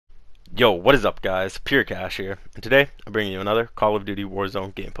Yo, what is up guys? PureCache here, and today I'm bringing you another Call of Duty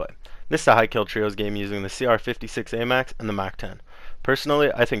Warzone gameplay. This is a high kill trios game using the CR-56 Amax and the MAC-10.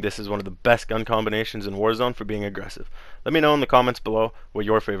 Personally, I think this is one of the best gun combinations in Warzone for being aggressive. Let me know in the comments below what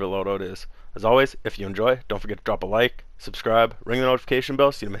your favorite loadout is. As always, if you enjoy, don't forget to drop a like, subscribe, ring the notification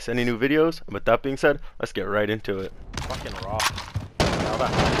bell so you don't miss any new videos, and with that being said, let's get right into it. Fucking raw.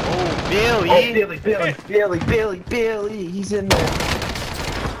 Oh, Billy! Oh, Billy, he's in there.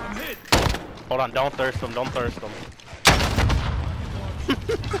 Hold on, don't thirst him, don't thirst him.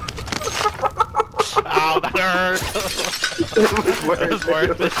 Ow, that hurt! It was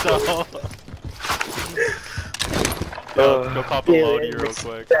worth it though. Go pop a load here real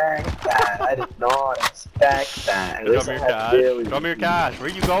quick. I did not expect that. Drop me your cash. Drop me your cash. Where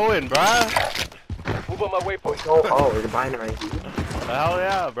you going, bruh? Move on my waypoint. Oh, we're buying it right here. Hell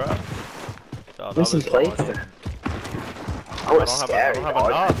yeah, bruh. Oh, There's some plates there. I was scared.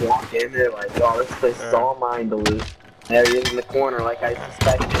 I walked in there like, oh, this place is all mine to loot. There he is in the corner like I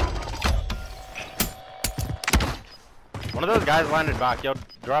suspected. One of those guys landed back. Yo,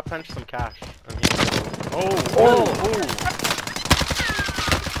 drop bench some cash. Oh.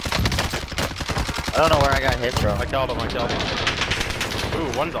 I don't know where I got hit from. I killed him.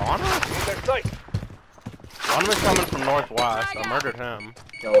 Ooh, one's on us? One was coming from northwest. I murdered him.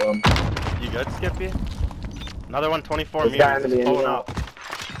 Killed him. You good, Skippy? Another one, 24 meters. He's pulling up.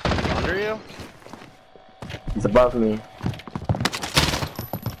 Under you? He's above me.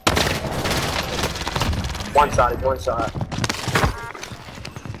 One shot.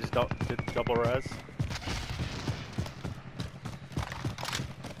 Just double res.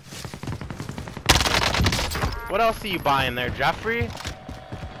 What else are you buying there, Jeffrey?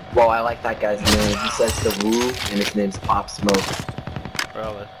 Whoa, I like that guy's name. He says the woo, and his name's Pop Smoke.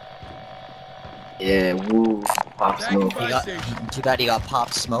 Really? Yeah, woo, Pop Smoke. Too bad he got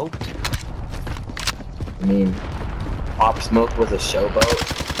pop smoked. I mean, Pop Smoke was a showboat.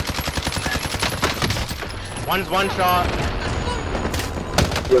 One's one shot.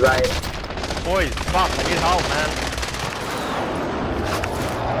 You're right. Boys, fuck, I need help, man.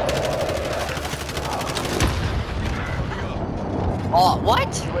 Oh, what?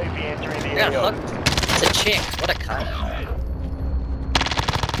 UAV entering the Yeah, AO. look. It's a chick. What a cunt.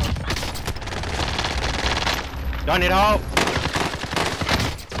 Do I need help?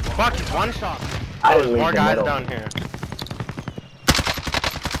 Fuck, he's one shot. I There's didn't leave more the guys middle. down here.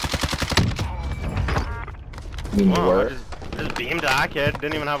 I mean, you Wow, were. just beamed that kid.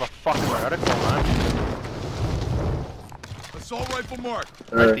 Didn't even have a fucking reticle, man. Assault rifle mark.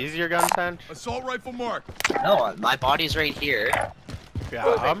 Right, these are your guns, Tench? Assault rifle mark. No, my body's right here. Yeah,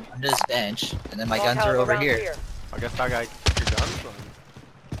 Under this bench, and then my guns are over here. I guess that guy took your guns then.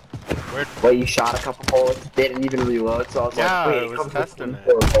 Weird. Wait, you shot a couple bullets, didn't even reload, so I was Yeah, like, it wait, was comes with testing it.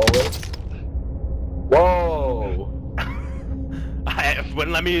 24 bullets? Whoa! It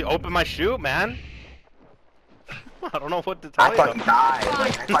wouldn't let me open my chute, man. I don't know what to tell I you. thought you died.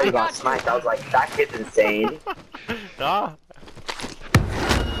 Like, I thought you got sniped. I was like, that kid's insane. Nah.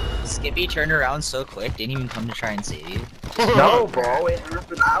 Skippy turned around so quick, didn't even come to try and save you. No, bro, it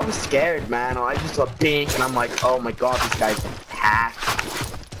happened. I was scared, man. I just saw pink, and I'm like, oh my god, this guy's hacked.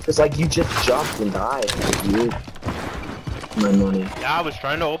 It's like you just jumped and died. Like, you. My money. Yeah, I was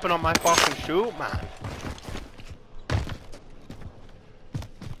trying to open up my fucking chute, man.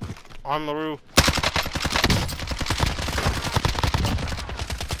 On the roof.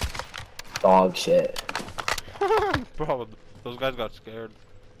 Dog shit. Bro, those guys got scared.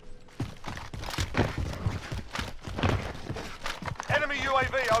 Enemy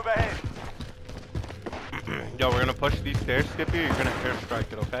UAV overhead. Yo, we're gonna push these stairs, Skippy, or you're gonna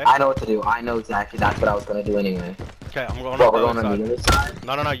airstrike it, okay? I know what to do. I know exactly. That's what I was gonna do anyway. Okay, I'm going Bro, up the we're other going on the side. other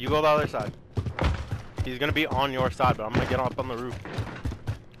side. No, you go the other side. He's gonna be on your side, but I'm gonna get up on the roof.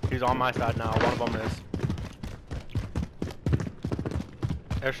 He's on my side now, one of them is.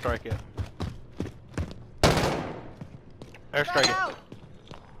 Airstrike it. Airstrike it.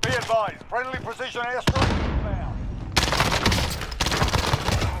 Be advised, friendly precision airstrike inbound.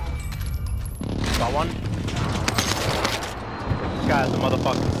 Got one. This guy has a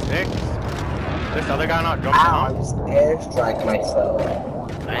motherfucking stick. This other guy not jumping Ow, I on. just airstrike myself.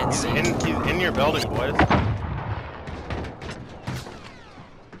 I didn't see it. He's in your building, boys.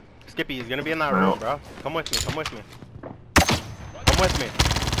 Skippy, he's gonna be in that room, bro. Come with me. Come with me.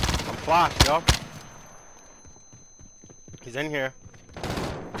 I'm flashed, yo. He's in here.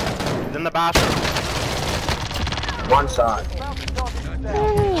 He's in the bathroom. One shot.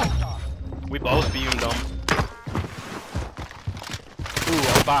 We both beamed him. Ooh,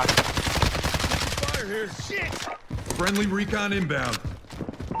 I'm back. Fire here. Shit. Friendly recon inbound.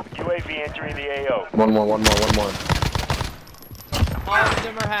 UAV UAV entering the AO. One more. All of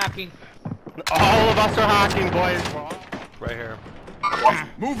them are hacking. All of us are hacking, boys. Right here.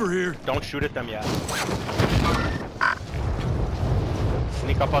 Mover here. Don't shoot at them yet.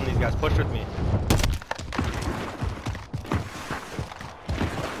 Sneak up on these guys. Push with me.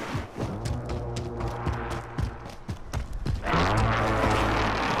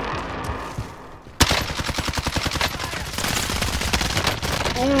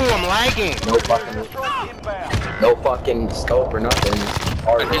 Ooh, I'm lagging. No fucking scope or nothing.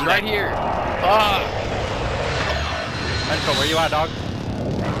 He's right here. Enzo, where you at, dog?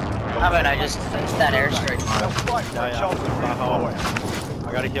 How about I just finish that airstrike?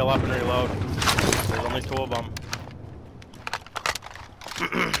 I gotta heal up and reload. There's only 2 of them.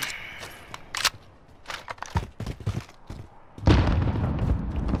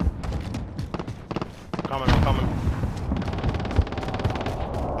 I'm coming.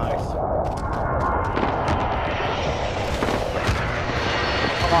 Nice.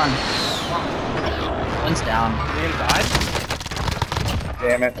 Come on. One's down. The inside?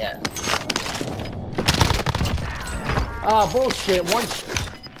 Damn it. Yeah. Oh, bullshit.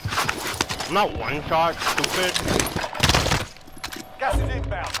 I'm not one shot, stupid. Gas is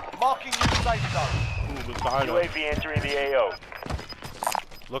inbound. Marking new safe zone. Ooh, the side. UAV entering the AO.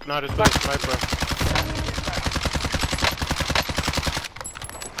 Look not as good as sniper.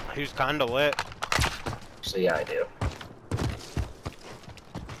 He's kinda lit. So yeah, I do.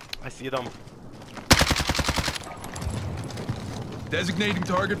 I see them. Designating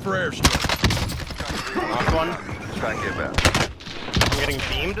target for airstrike. Last one. Track inbound. I'm getting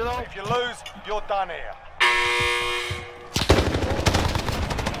beamed though. If you lose, you're done here.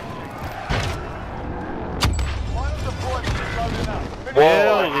 Final deployment is loading up.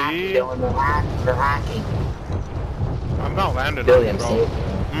 Really? They're hacking. I'm not landing Billy, on I'm you, safe.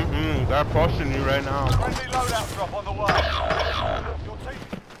 bro. They're pushing you right now. Friendly loadout drop on the way.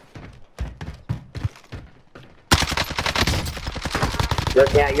 Your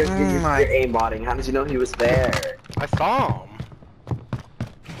team. You're aimbotting. How did you know he was there? I saw him.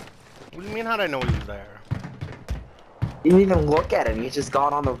 What do you mean, how'd I know he was there? You didn't even look at him. You just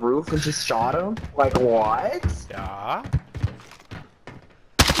got on the roof and just shot him? Like, what? Yeah?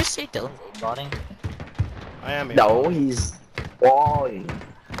 Did you just say Dylan's aimbotting? I am. No, he's walling.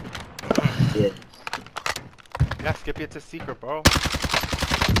 Yeah. Yeah, Skippy, it's a secret, bro.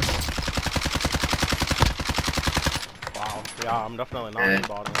 Wow. Yeah, I'm definitely not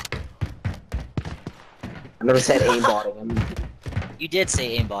aimbotting. I never said aimbotting. You did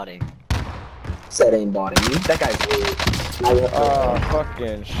say aimbotting. Said aimbotting. That guy's weird. Oh,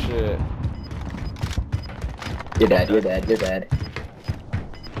 fucking shit. You're dead.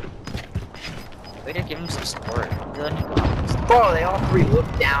 Way to give him some support. Dylan, Bro, they all 3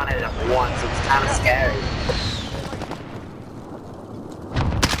 looked down at it at once. It's kind of scary.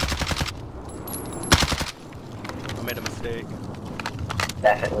 I made a mistake.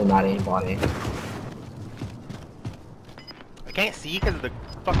 Definitely not aimbotting. I can't see because of the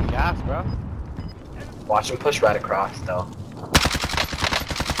fucking gas, bro. Watch him push right across, though.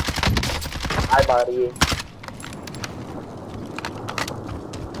 Hi, buddy.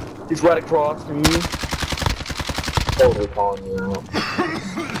 He's right across from you. Totally calling you out.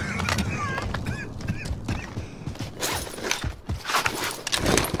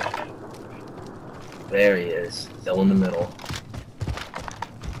 There he is, still in the middle.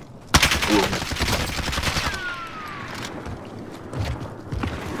 Ooh.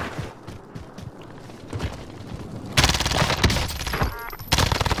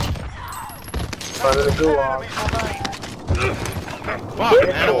 Front of the gulag. Fuck,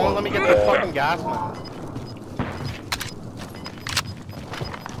 man, it won't let me get the fucking gas mask.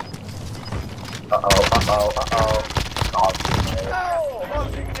 Uh-oh.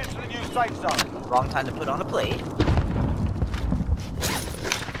 Closing into the new safe zone. wrong time to put on a plate.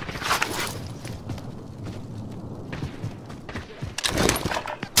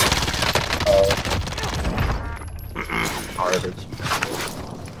 Garbage.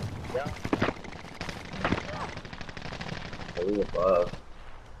 Way above.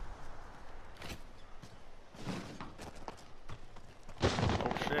 Oh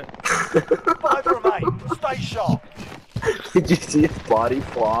shit. 5 remain. Stay sharp. Did you see his body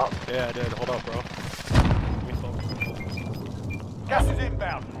flop? Yeah, I did. Hold up, bro. Give me some. Gas is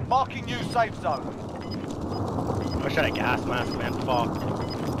inbound. Marking new safe zone. I wish I had a gas mask, man. Fuck.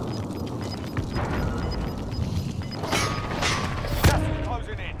 Gas is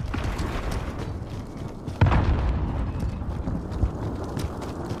closing in.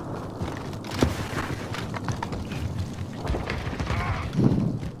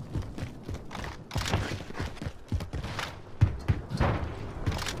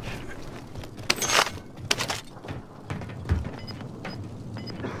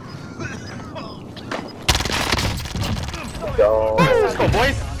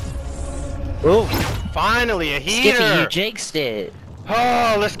 boys. Ooh, Finally, a Skippy, you heater. jinxed it.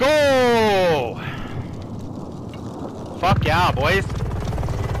 Oh, let's go. Fuck yeah, boys.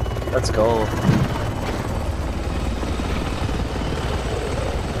 Let's go.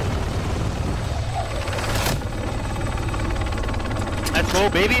 Let's go,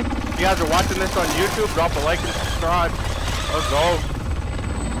 baby. If you guys are watching this on YouTube, drop a like and subscribe. Let's go.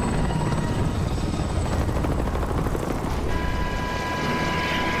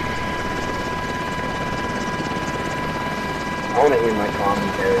 I want to hear my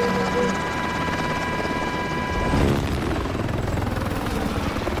commentary on that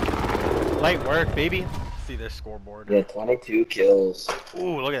one. Light work, baby. See this scoreboard. Yeah, 22 kills.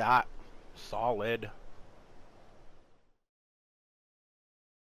 Ooh, look at that. Solid.